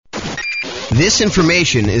This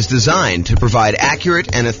information is designed to provide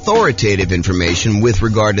accurate and authoritative information with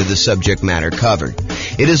regard to the subject matter covered.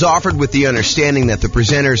 It is offered with the understanding that the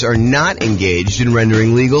presenters are not engaged in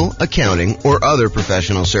rendering legal, accounting, or other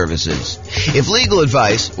professional services. If legal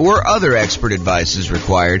advice or other expert advice is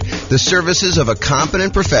required, the services of a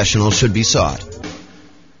competent professional should be sought.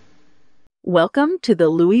 Welcome to the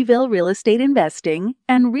Louisville Real Estate Investing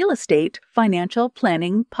and Real Estate Financial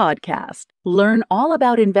Planning Podcast. Learn all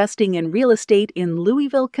about investing in real estate in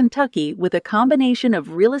Louisville, Kentucky with a combination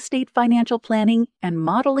of real estate financial planning and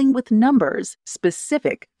modeling with numbers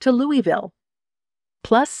specific to Louisville.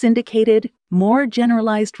 Plus syndicated, more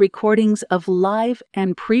generalized recordings of live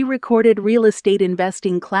and pre-recorded real estate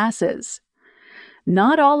investing classes.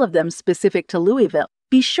 Not all of them specific to Louisville.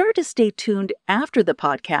 Be sure to stay tuned after the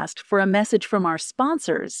podcast for a message from our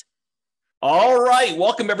sponsors. All right.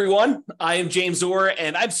 Welcome, everyone. I am James Orr,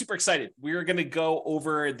 and I'm super excited. We're going to go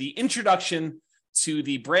over the introduction to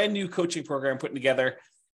the brand new coaching program I'm putting together.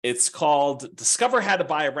 It's called Discover How to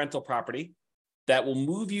Buy a Rental Property that will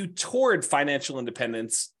move you toward financial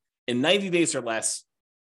independence in 90 days or less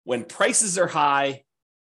when prices are high,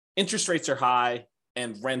 interest rates are high,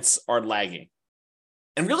 and rents are lagging.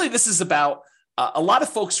 And really, this is about a lot of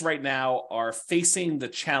folks right now are facing the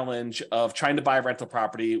challenge of trying to buy a rental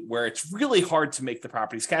property where it's really hard to make the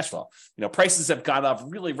property's cash flow. You know, prices have gone up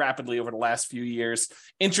really rapidly over the last few years.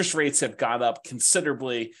 Interest rates have gone up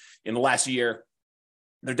considerably in the last year.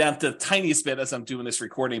 They're down to the tiniest bit as I'm doing this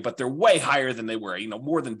recording, but they're way higher than they were,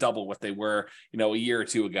 more than double what they were, a year or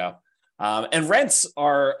two ago. And rents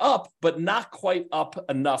are up, but not quite up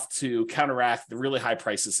enough to counteract the really high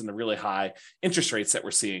prices and the really high interest rates that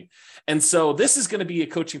we're seeing. And so this is going to be a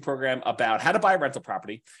coaching program about how to buy a rental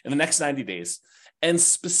property in the next 90 days, and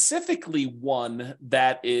specifically one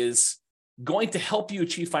that is going to help you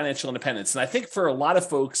achieve financial independence. And I think for a lot of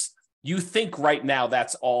folks, you think right now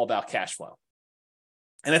that's all about cash flow.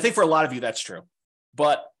 And I think for a lot of you, that's true.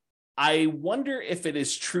 But I wonder if it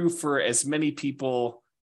is true for as many people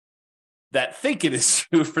that think it is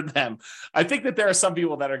true for them. I think that there are some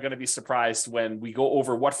people that are going to be surprised when we go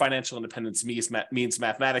over what financial independence means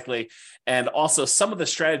mathematically, and also some of the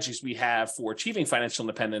strategies we have for achieving financial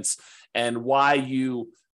independence and why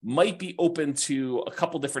you might be open to a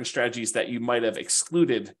couple different strategies that you might have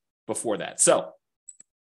excluded before that. So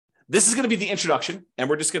this is going to be the introduction, and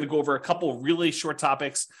we're just going to go over a couple really short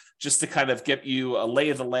topics just to kind of get you a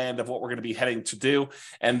lay of the land of what we're going to be heading to do.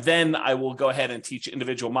 And then I will go ahead and teach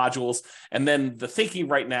individual modules. And then the thinking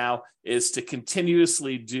right now is to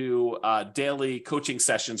continuously do daily coaching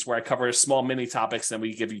sessions where I cover small mini topics, and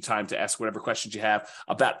we give you time to ask whatever questions you have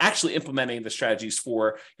about actually implementing the strategies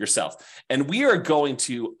for yourself. And we are going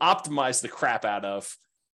to optimize the crap out of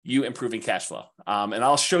you improving cash flow. And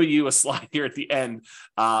I'll show you a slide here at the end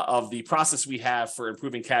of the process we have for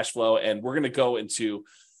improving cash flow. And we're going to go into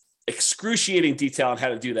excruciating detail on how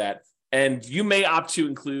to do that. And you may opt to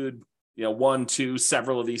include, one, two,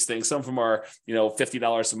 several of these things. Some of them are,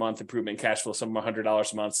 $50 a month improvement in cash flow. Some of them are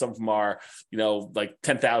 $100 a month. Some of them are, like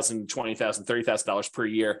 $10,000, $20,000, $30,000 per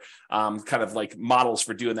year, kind of like models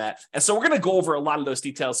for doing that. And so we're going to go over a lot of those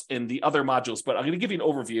details in the other modules, but I'm going to give you an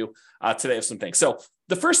overview today of some things. So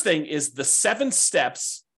the first thing is the 7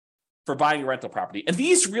 steps for buying a rental property. And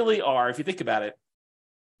these really are, if you think about it,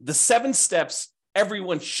 the 7 steps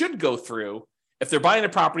everyone should go through if they're buying a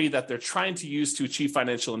property that they're trying to use to achieve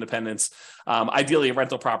financial independence, ideally a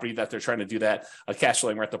rental property that they're trying to do that, a cash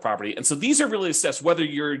flowing rental property. And so these are really the steps, whether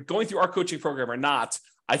you're going through our coaching program or not.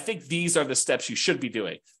 I think these are the steps you should be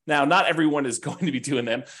doing. Now, not everyone is going to be doing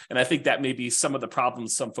them, and I think that may be some of the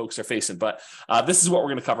problems some folks are facing, but this is what we're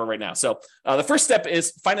going to cover right now. So the first step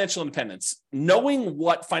is financial independence, knowing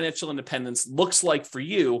what financial independence looks like for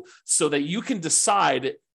you so that you can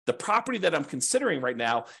decide the property that I'm considering right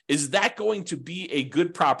now, is that going to be a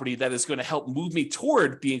good property that is going to help move me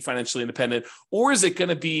toward being financially independent? Or is it going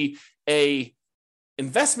to be a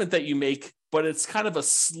investment that you make, but it's kind of a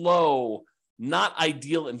slow, not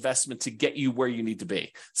ideal investment to get you where you need to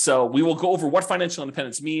be? So we will go over what financial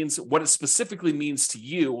independence means, what it specifically means to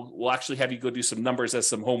you. We'll actually have you go do some numbers as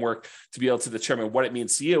some homework to be able to determine what it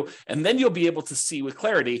means to you. And then you'll be able to see with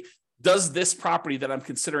clarity, does this property that I'm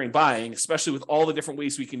considering buying, especially with all the different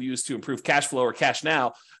ways we can use to improve cash flow or cash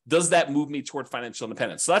now, does that move me toward financial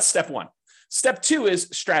independence? So that's step 1. Step 2 is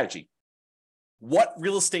strategy. What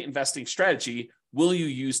real estate investing strategy will you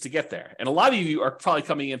use to get there? And a lot of you are probably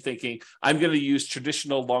coming in thinking, I'm going to use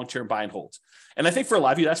traditional long-term buy and hold. And I think for a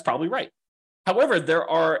lot of you, that's probably right. However, there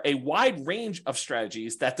are a wide range of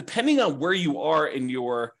strategies that, depending on where you are in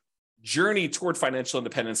your journey toward financial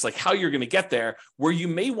independence, like how you're going to get there, where you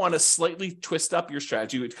may want to slightly twist up your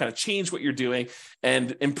strategy, kind of change what you're doing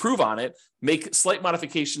and improve on it, make slight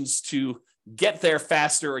modifications to get there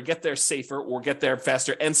faster or get there safer or get there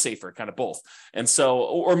faster and safer, kind of both. And so,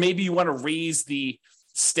 or maybe you want to raise the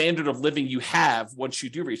standard of living you have once you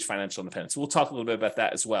do reach financial independence. We'll talk a little bit about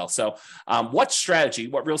that as well. So what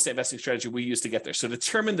real estate investing strategy we use to get there? So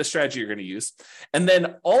determine the strategy you're going to use. And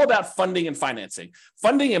then all about funding and financing.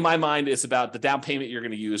 Funding in my mind is about the down payment you're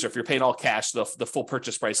going to use, or if you're paying all cash, the full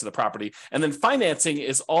purchase price of the property. And then financing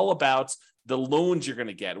is all about the loans you're going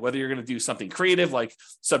to get, whether you're going to do something creative like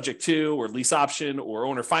subject to or lease option or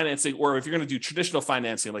owner financing, or if you're going to do traditional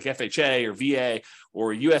financing like FHA or VA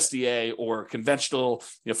or USDA or conventional,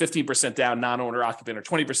 15% down, non-owner occupant, or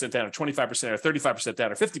 20% down, or 25% or 35%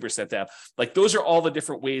 down, or 50% down. Like those are all the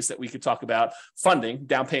different ways that we could talk about funding,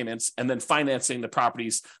 down payments, and then financing the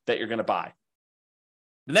properties that you're going to buy.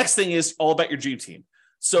 The next thing is all about your dream team.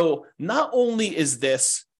 So not only is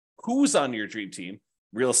this who's on your dream team,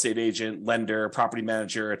 real estate agent, lender, property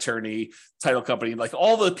manager, attorney, title company, like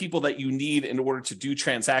all the people that you need in order to do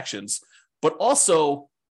transactions, but also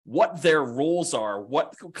what their roles are,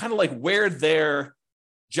 what kind of like where their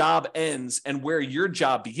job ends and where your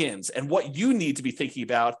job begins, and what you need to be thinking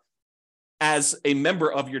about as a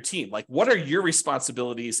member of your team. Like, what are your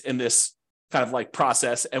responsibilities in this kind of like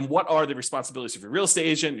process, and what are the responsibilities of your real estate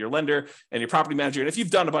agent, your lender, and your property manager? And if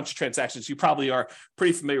you've done a bunch of transactions, you probably are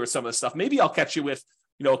pretty familiar with some of this stuff. Maybe I'll catch you with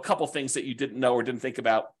a couple things that you didn't know or didn't think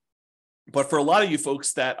about. But for a lot of you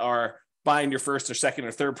folks that are buying your first or second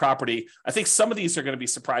or third property, I think some of these are going to be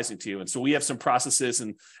surprising to you. And so we have some processes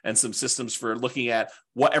and some systems for looking at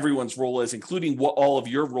what everyone's role is, including what all of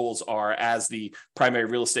your roles are as the primary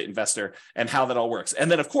real estate investor and how that all works.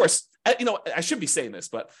 And then, of course, I should be saying this,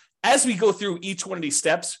 but as we go through each one of these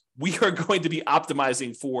steps, we are going to be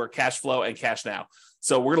optimizing for cash flow and cash now.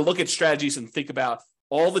 So we're going to look at strategies and think about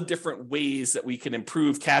all the different ways that we can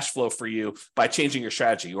improve cash flow for you by changing your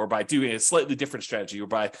strategy, or by doing a slightly different strategy, or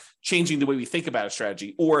by changing the way we think about a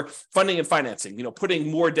strategy, or funding and financing,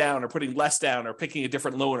 putting more down or putting less down, or picking a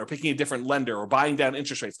different loan or picking a different lender, or buying down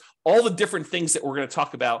interest rates, all the different things that we're going to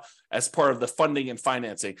talk about as part of the funding and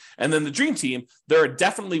financing. And then the dream team, there are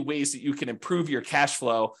definitely ways that you can improve your cash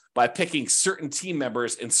flow by picking certain team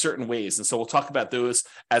members in certain ways. And so we'll talk about those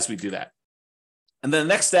as we do that. And then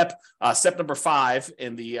the next step, step number 5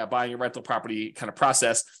 in the buying a rental property kind of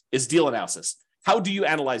process, is deal analysis. How do you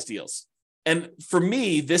analyze deals? And for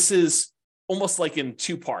me, this is almost like in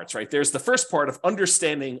 2 parts, right? There's the first part of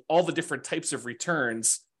understanding all the different types of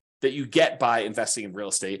returns that you get by investing in real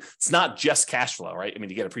estate. It's not just cash flow, right? I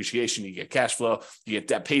mean, you get appreciation, you get cash flow, you get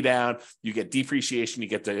debt pay down, you get depreciation, you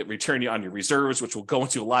get the return on your reserves, which we'll go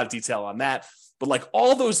into a lot of detail on that. But like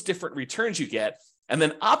all those different returns you get, and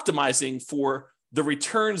then optimizing for the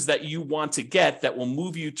returns that you want to get that will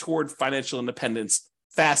move you toward financial independence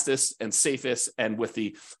fastest and safest and with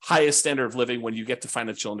the highest standard of living when you get to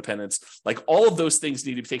financial independence. Like all of those things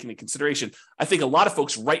need to be taken into consideration. I think a lot of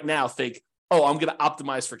folks right now think, oh, I'm going to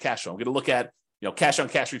optimize for cash flow. I'm going to look at cash on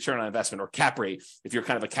cash return on investment, or cap rate, if you're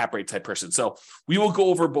kind of a cap rate type person. So we will go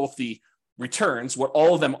over both the returns, what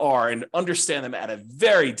all of them are, and understand them at a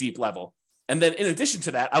very deep level. And then in addition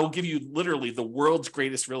to that, I will give you literally the world's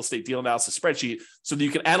greatest real estate deal analysis spreadsheet so that you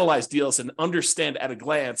can analyze deals and understand at a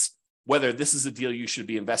glance whether this is a deal you should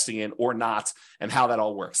be investing in or not, and how that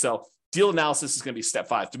all works. So deal analysis is going to be step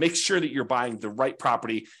 5, to make sure that you're buying the right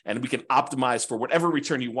property and we can optimize for whatever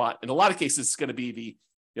return you want. In a lot of cases, it's going to be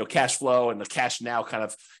the cash flow and the cash now kind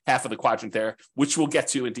of half of the quadrant there, which we'll get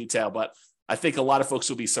to in detail. But I think a lot of folks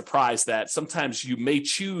will be surprised that sometimes you may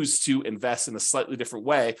choose to invest in a slightly different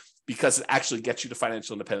way because it actually gets you to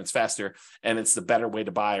financial independence faster, and it's the better way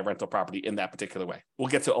to buy a rental property in that particular way. We'll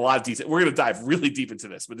get to a lot of detail. We're going to dive really deep into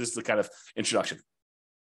this, but this is the kind of introduction.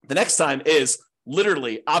 The next time is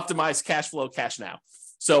literally optimize cash flow, cash now.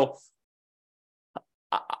 So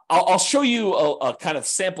I'll show you a kind of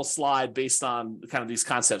sample slide based on kind of these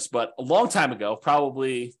concepts, but a long time ago,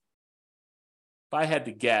 probably, if I had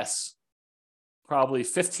to guess, probably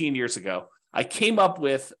 15 years ago, I came up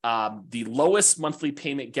with the lowest monthly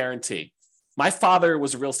payment guarantee. My father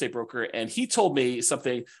was a real estate broker, and he told me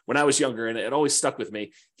something when I was younger, and it always stuck with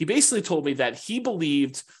me. He basically told me that he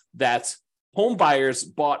believed that home buyers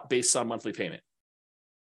bought based on monthly payment,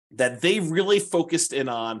 that they really focused in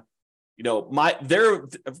on,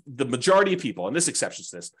 the majority of people, and this exceptions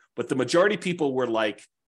to this, but the majority of people were like,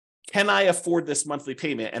 can I afford this monthly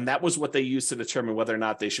payment? And that was what they used to determine whether or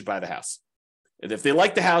not they should buy the house. And if they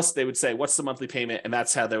like the house, they would say, what's the monthly payment? And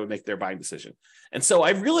that's how they would make their buying decision. And so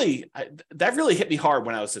that really hit me hard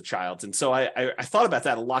when I was a child. And so I thought about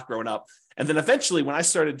that a lot growing up. And then eventually when I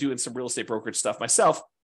started doing some real estate brokerage stuff myself,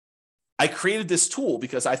 I created this tool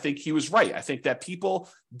because I think he was right. I think that people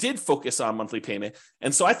did focus on monthly payment.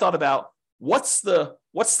 And so I thought about what's the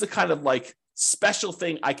kind of like special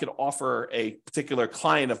thing I could offer a particular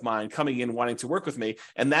client of mine coming in wanting to work with me.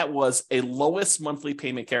 And that was a lowest monthly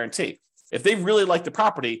payment guarantee. If they really like the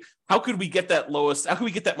property, how could we get that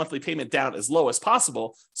monthly payment down as low as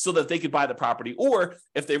possible so that they could buy the property? Or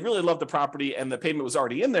if they really love the property and the payment was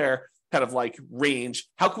already in there, kind of like range,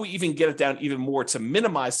 how can we even get it down even more to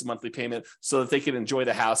minimize the monthly payment so that they can enjoy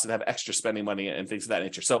the house and have extra spending money and things of that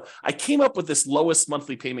nature? So I came up with this lowest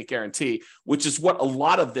monthly payment guarantee, which is what a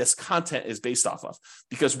lot of this content is based off of.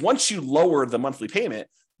 Because once you lower the monthly payment,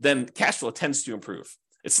 then cash flow tends to improve.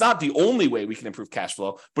 It's not the only way we can improve cash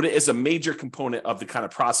flow, but it is a major component of the kind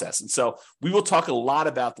of process. And so we will talk a lot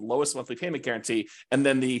about the lowest monthly payment guarantee and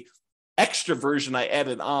then the extra version I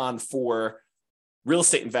added on for real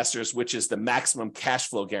estate investors, which is the maximum cash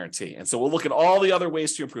flow guarantee. And so we'll look at all the other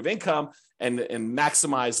ways to improve income and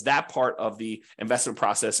maximize that part of the investment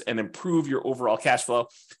process and improve your overall cash flow.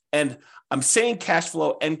 And I'm saying cash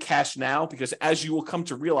flow and cash now because as you will come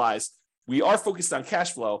to realize, we are focused on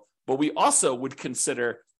cash flow, but we also would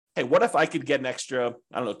consider, hey, what if I could get an extra,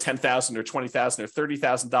 I don't know, $10,000 or $20,000 or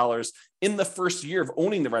 $30,000 in the first year of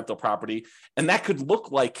owning the rental property? And that could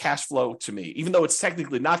look like cash flow to me, even though it's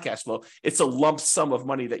technically not cash flow. It's a lump sum of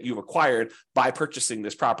money that you've acquired by purchasing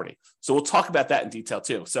this property. So we'll talk about that in detail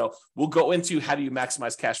too. So we'll go into how do you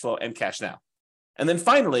maximize cash flow and cash now. And then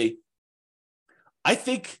finally, I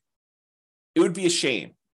think it would be a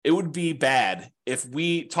shame. It would be bad if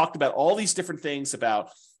we talked about all these different things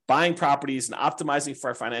about buying properties and optimizing for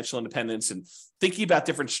our financial independence and thinking about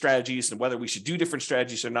different strategies and whether we should do different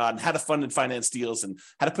strategies or not and how to fund and finance deals and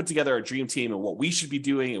how to put together a dream team and what we should be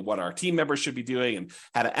doing and what our team members should be doing and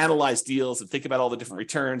how to analyze deals and think about all the different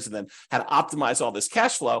returns and then how to optimize all this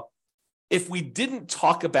cash flow. If we didn't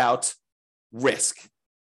talk about risk,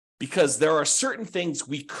 because there are certain things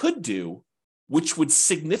we could do which would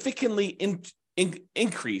significantly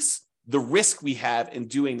increase the risk we have in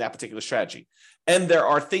doing that particular strategy. And there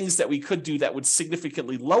are things that we could do that would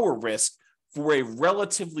significantly lower risk for a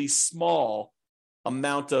relatively small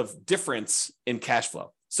amount of difference in cash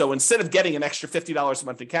flow. So instead of getting an extra $50 a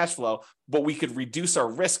month in cash flow, but we could reduce our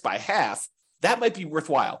risk by half, that might be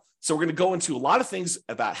worthwhile. So we're going to go into a lot of things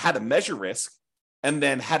about how to measure risk and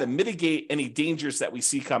then how to mitigate any dangers that we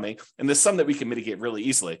see coming. And there's some that we can mitigate really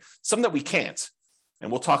easily, some that we can't. And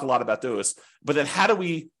we'll talk a lot about those. But then how do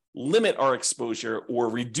we limit our exposure or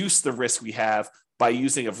reduce the risk we have by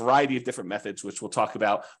using a variety of different methods, which we'll talk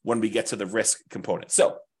about when we get to the risk component.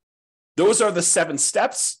 So those are the 7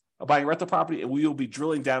 steps of buying a rental property, and we will be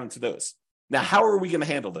drilling down into those. Now, how are we going to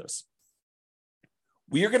handle those?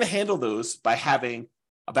 We are going to handle those by having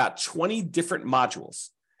about 20 different modules.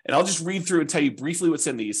 And I'll just read through and tell you briefly what's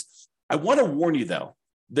in these. I want to warn you, though,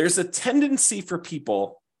 there's a tendency for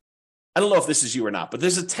people, I don't know if this is you or not, but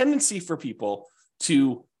there's a tendency for people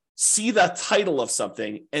to see the title of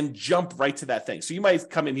something and jump right to that thing. So you might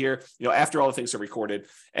come in here, after all the things are recorded,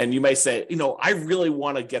 and you may say, I really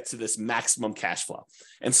want to get to this maximum cash flow.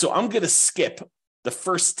 And so I'm going to skip the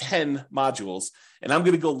first 10 modules, and I'm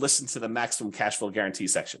going to go listen to the maximum cash flow guarantee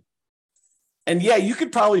section. And yeah, you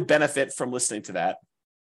could probably benefit from listening to that,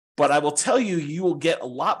 but I will tell you, you will get a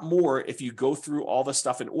lot more if you go through all the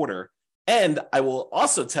stuff in order. And I will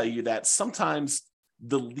also tell you that sometimes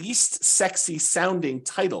the least sexy sounding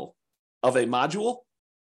title of a module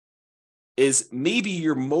is maybe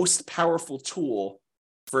your most powerful tool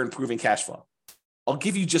for improving cash flow. I'll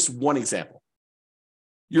give you just one example.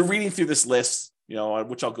 You're reading through this list,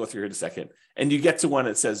 which I'll go through here in a second, and you get to one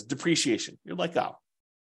that says depreciation. You're like, oh,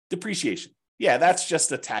 depreciation. Yeah, that's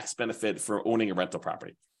just a tax benefit for owning a rental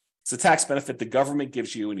property. It's a tax benefit the government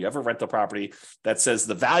gives you when you have a rental property that says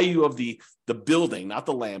the value of the building, not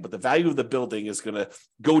the land, but the value of the building is going to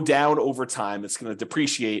go down over time. It's going to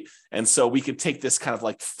depreciate. And so we can take this kind of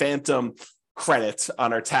like phantom credit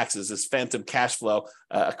on our taxes, this phantom cash flow,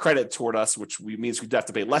 a credit toward us, which means we'd have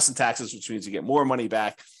to pay less in taxes, which means you get more money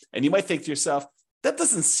back. And you might think to yourself, that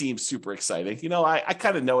doesn't seem super exciting. I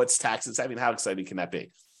kind of know it's taxes. I mean, how exciting can that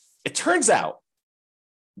be? It turns out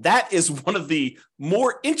that is one of the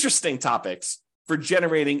more interesting topics for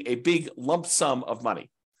generating a big lump sum of money.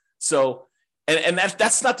 So, and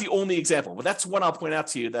that's not the only example, but that's one I'll point out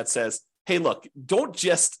to you that says, hey, look, don't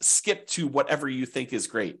just skip to whatever you think is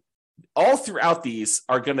great. All throughout these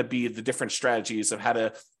are going to be the different strategies of how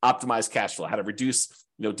to optimize cash flow, how to reduce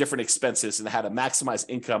different expenses and how to maximize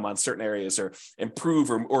income on certain areas or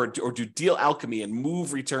improve or do deal alchemy and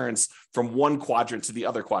move returns from one quadrant to the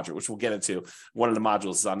other quadrant, which we'll get into. One of the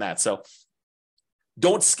modules is on that. So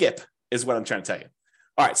don't skip is what I'm trying to tell you.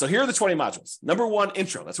 All right, so here are the 20 modules. Number 1,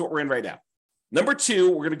 intro. That's what we're in right now. Number 2,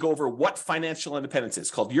 we're going to go over what financial independence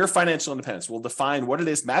is, called Your Financial Independence. We'll define what it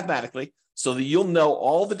is mathematically so that you'll know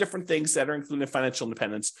all the different things that are included in financial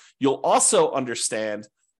independence. You'll also understand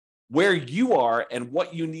where you are and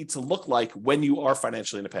what you need to look like when you are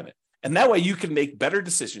financially independent. And that way you can make better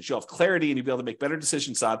decisions. You'll have clarity and you'll be able to make better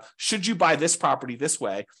decisions on, should you buy this property this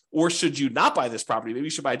way, or should you not buy this property? Maybe you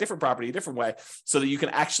should buy a different property a different way so that you can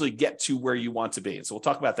actually get to where you want to be. And so we'll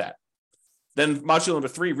talk about that. Then module number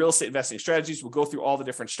 3, real estate investing strategies. We'll go through all the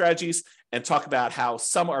different strategies and talk about how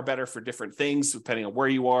some are better for different things, depending on where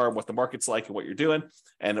you are, what the market's like and what you're doing,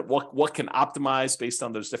 and what can optimize based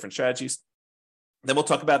on those different strategies. Then we'll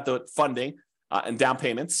talk about the funding and down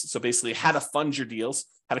payments. So basically how to fund your deals,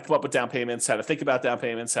 how to come up with down payments, how to think about down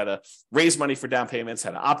payments, how to raise money for down payments,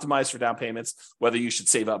 how to optimize for down payments, whether you should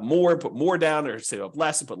save up more, put more down, or save up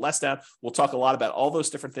less and put less down. We'll talk a lot about all those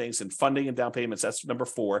different things and funding and down payments. That's number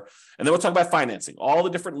 4. And then we'll talk about financing, all the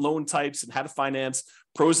different loan types and how to finance,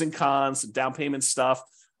 pros and cons, and down payment stuff.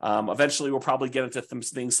 Eventually, we'll probably get into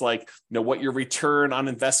things like, what your return on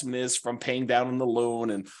investment is from paying down on the loan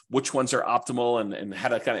and which ones are optimal and how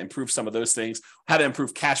to kind of improve some of those things, how to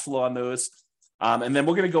improve cash flow on those. And then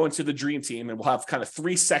we're going to go into the Dream Team, and we'll have kind of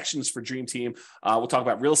 3 sections for Dream Team. We'll talk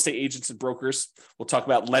about real estate agents and brokers. We'll talk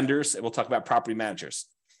about lenders, and we'll talk about property managers.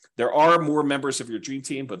 There are more members of your Dream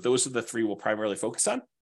Team, but those are the 3 we'll primarily focus on.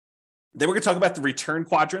 Then we're going to talk about the return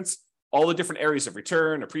quadrants, all the different areas of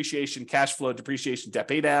return, appreciation, cash flow, depreciation, debt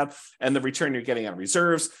pay down, and the return you're getting on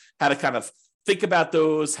reserves, how to kind of think about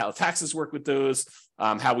those, how taxes work with those,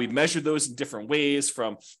 how we measure those in different ways,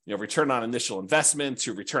 from return on initial investment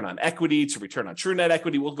to return on equity to return on true net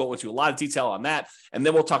equity. We'll go into a lot of detail on that. And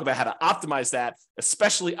then we'll talk about how to optimize that,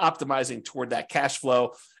 especially optimizing toward that cash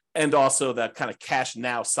flow and also that kind of cash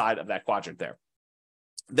now side of that quadrant there.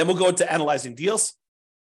 Then we'll go into analyzing deals.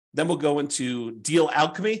 Then we'll go into deal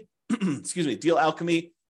alchemy. Excuse me. Deal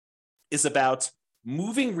alchemy is about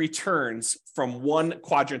moving returns from one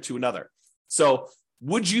quadrant to another. So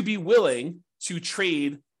would you be willing to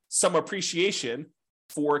trade some appreciation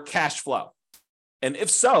for cash flow? And if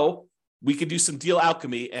so, we could do some deal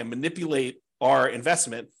alchemy and manipulate our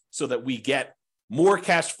investment so that we get more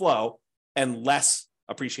cash flow and less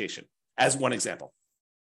appreciation, as one example.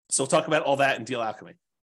 So we'll talk about all that in deal alchemy.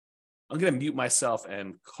 I'm going to mute myself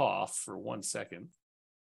and cough for 1 second.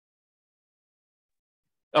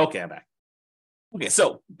 Okay, I'm back. Okay,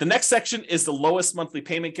 so the next section is the lowest monthly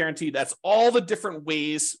payment guarantee. That's all the different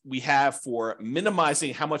ways we have for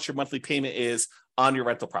minimizing how much your monthly payment is on your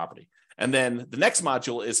rental property. And then the next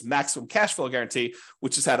module is maximum cash flow guarantee,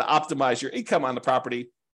 which is how to optimize your income on the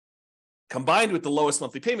property combined with the lowest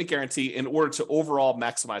monthly payment guarantee in order to overall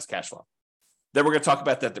maximize cash flow. Then we're going to talk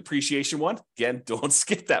about that depreciation one. Again, don't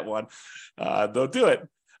skip that one. Don't do it.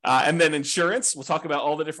 And then insurance. We'll talk about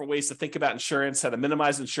all the different ways to think about insurance, how to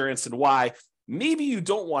minimize insurance, and why maybe you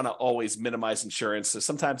don't want to always minimize insurance. So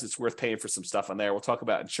sometimes it's worth paying for some stuff on there. We'll talk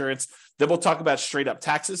about insurance. Then we'll talk about straight up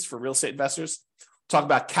taxes for real estate investors. Talk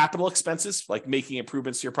about capital expenses, like making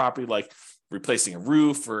improvements to your property, like replacing a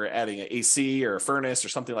roof or adding an AC or a furnace or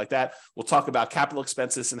something like that. We'll talk about capital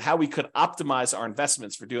expenses and how we could optimize our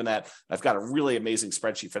investments for doing that. I've got a really amazing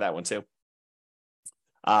spreadsheet for that one too.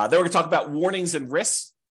 Then we're going to talk about warnings and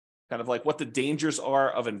risks, kind of like what the dangers are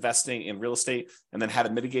of investing in real estate and then how to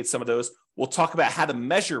mitigate some of those. We'll talk about how to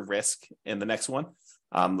measure risk in the next one,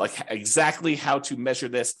 like exactly how to measure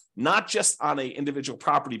this, not just on an individual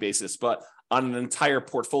property basis, but on an entire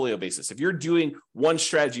portfolio basis. If you're doing one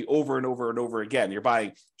strategy over and over and over again, you're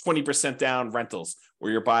buying 20% down rentals, or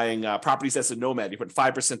you're buying properties as a nomad, you put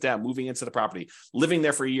 5% down, moving into the property, living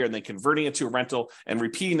there for a year, and then converting it to a rental and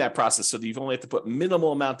repeating that process so that you only have to put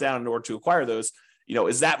minimal amount down in order to acquire those.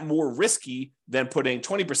 Is that more risky than putting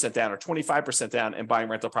 20% down or 25% down and buying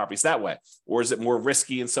rental properties that way? Or is it more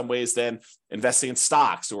risky in some ways than investing in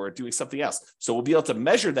stocks or doing something else? So we'll be able to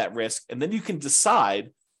measure that risk, and then you can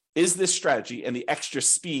decide, is this strategy and the extra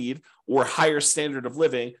speed or higher standard of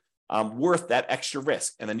living worth that extra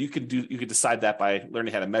risk? And then you can decide that by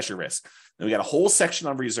learning how to measure risk. Then we got a whole section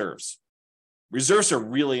on reserves. Reserves are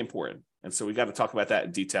really important. And so we got to talk about that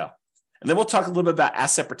in detail. And then we'll talk a little bit about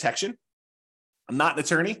asset protection. I'm not an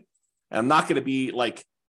attorney, and I'm not going to be like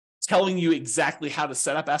telling you exactly how to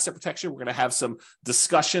set up asset protection. We're going to have some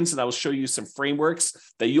discussions, and I will show you some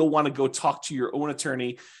frameworks that you'll want to go talk to your own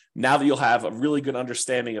attorney now that you'll have a really good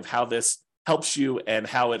understanding of how this helps you and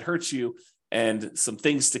how it hurts you and some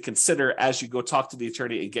things to consider as you go talk to the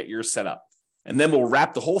attorney and get yours set up. And then we'll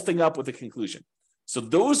wrap the whole thing up with a conclusion. So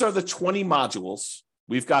those are the 20 modules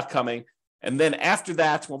we've got coming. And then after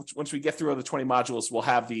that, once we get through all the 20 modules, we'll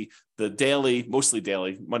have the daily, mostly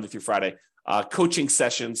daily, Monday through Friday, coaching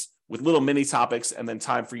sessions with little mini topics, and then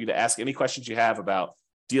time for you to ask any questions you have about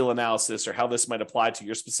deal analysis or how this might apply to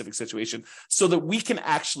your specific situation, so that we can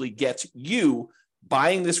actually get you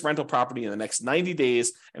buying this rental property in the next 90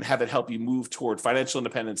 days and have it help you move toward financial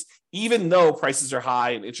independence, even though prices are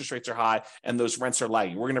high and interest rates are high and those rents are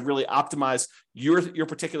lagging. We're going to really optimize your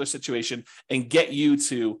particular situation and get you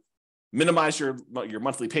to minimize your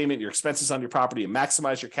monthly payment, your expenses on your property, and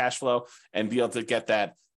maximize your cash flow, and be able to get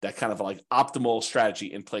that kind of like optimal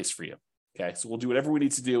strategy in place for you. Okay, so we'll do whatever we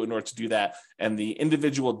need to do in order to do that. And the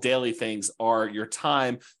individual daily things are your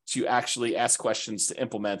time to actually ask questions, to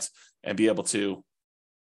implement, and be able to,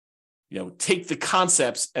 take the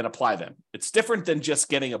concepts and apply them. It's different than just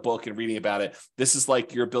getting a book and reading about it. This is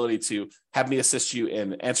like your ability to have me assist you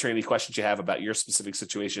in answering any questions you have about your specific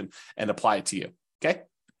situation and apply it to you. Okay.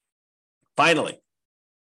 Finally.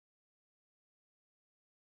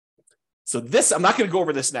 So this, I'm not going to go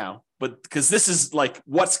over this now, but because this is like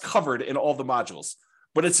what's covered in all the modules,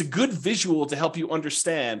 but it's a good visual to help you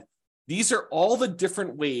understand these are all the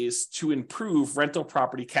different ways to improve rental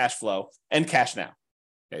property cash flow and cash now.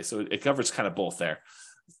 Okay, so it covers kind of both there.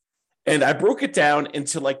 And I broke it down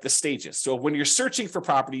into like the stages. So when you're searching for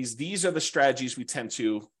properties, these are the strategies we tend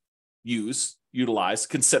to utilize,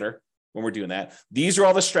 consider when we're doing that. These are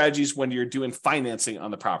all the strategies when you're doing financing on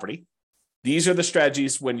the property. These are the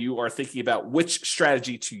strategies when you are thinking about which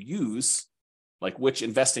strategy to use, like which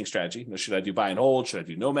investing strategy. Should I do buy and hold? Should I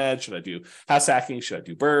do nomad? Should I do house hacking? Should I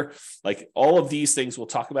do BRRRR? Like all of these things, we'll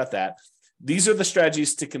talk about that. These are the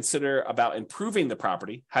strategies to consider about improving the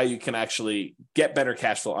property, how you can actually get better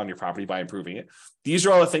cash flow on your property by improving it. These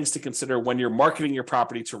are all the things to consider when you're marketing your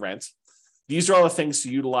property to rent. These are all the things to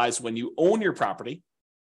utilize when you own your property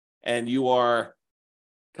and you are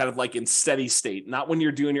kind of like in steady state, not when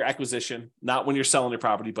you're doing your acquisition, not when you're selling your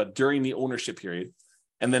property, but during the ownership period.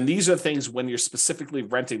 And then these are things when you're specifically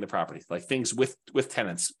renting the property, like things with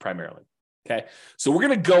tenants primarily. Okay. So we're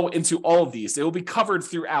going to go into all of these. They will be covered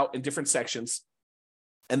throughout in different sections.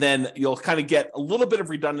 And then you'll kind of get a little bit of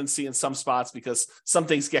redundancy in some spots because some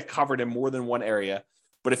things get covered in more than one area.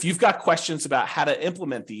 But if you've got questions about how to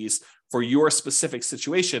implement these for your specific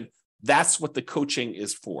situation, that's what the coaching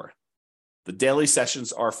is for. The daily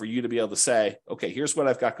sessions are for you to be able to say, okay, here's what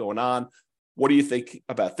I've got going on. What do you think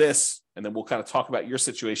about this? And then we'll kind of talk about your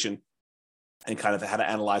situation and kind of how to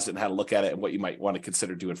analyze it and how to look at it and what you might want to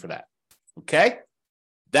consider doing for that. Okay.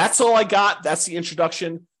 That's all I got. That's the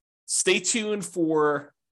introduction. Stay tuned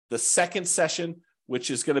for the second session, which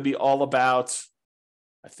is going to be all about,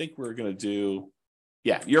 I think we're going to do,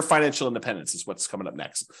 your financial independence is what's coming up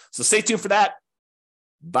next. So stay tuned for that.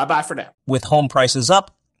 Bye-bye for now. With home prices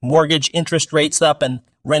up, mortgage interest rates up, and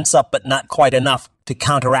rents up but not quite enough to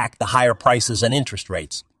counteract the higher prices and interest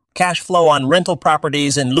rates, cash flow on rental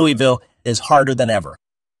properties in Louisville is harder than ever.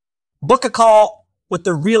 Book a call with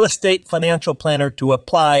the Real Estate Financial Planner to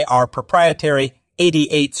apply our proprietary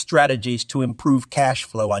 88 strategies to improve cash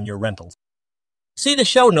flow on your rentals. See the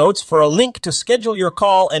show notes for a link to schedule your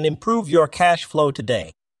call and improve your cash flow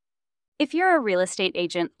today. If you're a real estate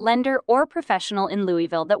agent, lender, or professional in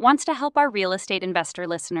Louisville that wants to help our real estate investor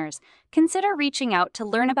listeners, consider reaching out to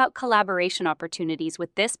learn about collaboration opportunities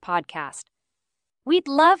with this podcast. We'd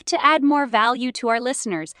love to add more value to our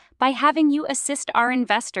listeners by having you assist our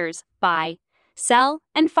investors buy, sell,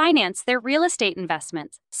 and finance their real estate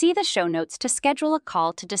investments. See the show notes to schedule a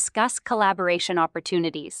call to discuss collaboration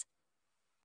opportunities.